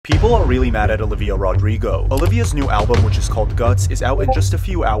People are really mad at Olivia Rodrigo. Olivia's new album, which is called Guts, is out in just a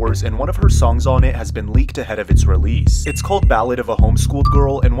few hours, and one of her songs on it has been leaked ahead of its release. It's called Ballad of a Homeschooled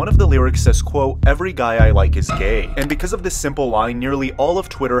Girl, and one of the lyrics says, quote, "Every guy I like is gay." And because of this simple line, nearly all of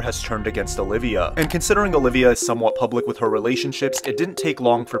Twitter has turned against Olivia. And considering Olivia is somewhat public with her relationships, it didn't take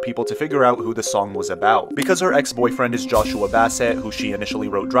long for people to figure out who the song was about. Because her ex-boyfriend is Joshua Bassett, who she initially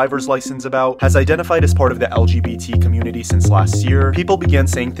wrote Driver's License about, has identified as part of the LGBT community since last year, people began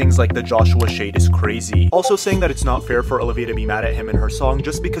saying things like the Joshua shade is crazy, also saying that it's not fair for Olivia to be mad at him in her song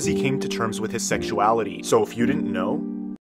just because he came to terms with his sexuality. So if you didn't know,